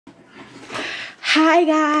Hi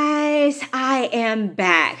guys, I am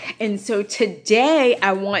back. And so today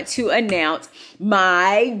I want to announce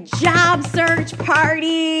my job search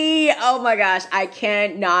party. Oh my gosh, I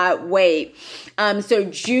cannot wait. So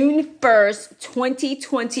June 1st,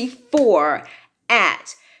 2024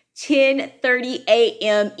 at 10:30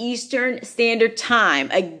 a.m. Eastern Standard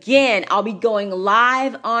Time. Again, I'll be going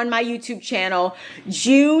live on my YouTube channel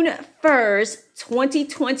June 1st,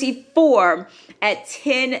 2024 at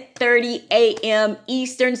 10:30 a.m.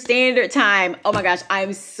 Eastern Standard Time. Oh my gosh,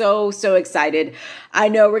 I'm so excited. I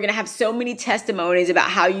know we're going to have so many testimonies about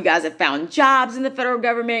how you guys have found jobs in the federal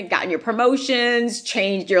government, gotten your promotions,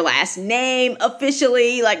 changed your last name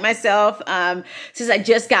officially, like myself, since I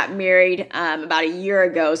just got married about a year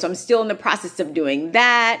ago. So I'm still in the process of doing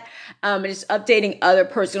that. And just updating other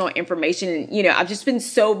personal information. You know, I've just been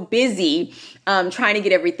so busy trying to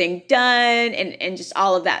get everything done and just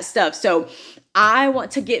all of that stuff. So I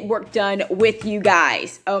want to get work done with you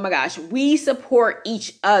guys. Oh my gosh, we support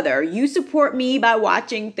each other. You support me by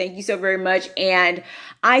watching. Thank you so very much. And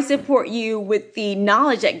I support you with the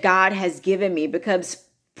knowledge that God has given me, because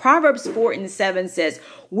Proverbs 4:7 says,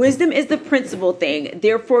 wisdom is the principal thing,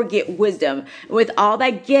 therefore get wisdom. With all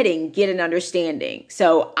that getting, get an understanding.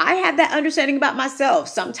 So I have that understanding about myself.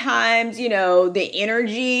 Sometimes, you know, the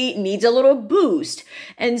energy needs a little boost.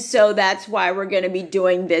 And so that's why we're going to be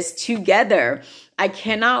doing this together. I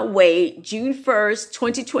cannot wait. June 1st,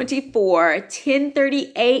 2024,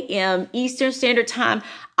 10:30 a.m. Eastern Standard Time.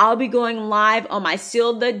 I'll be going live on my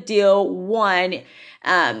Seal the Deal 1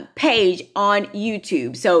 page on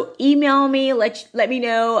YouTube. So email me, let me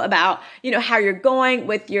know about, you know, how you're going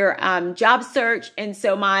with your job search. And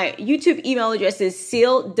so my YouTube email address is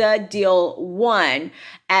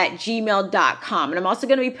sealthedeal1@gmail.com. And I'm also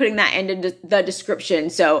going to be putting that into the description.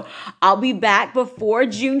 So I'll be back before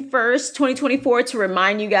June 1st, 2024 to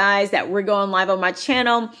remind you guys that we're going live on my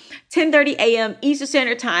channel, 10:30 a.m. Eastern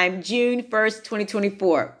Standard Time, June 1st,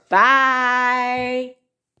 2024. Bye.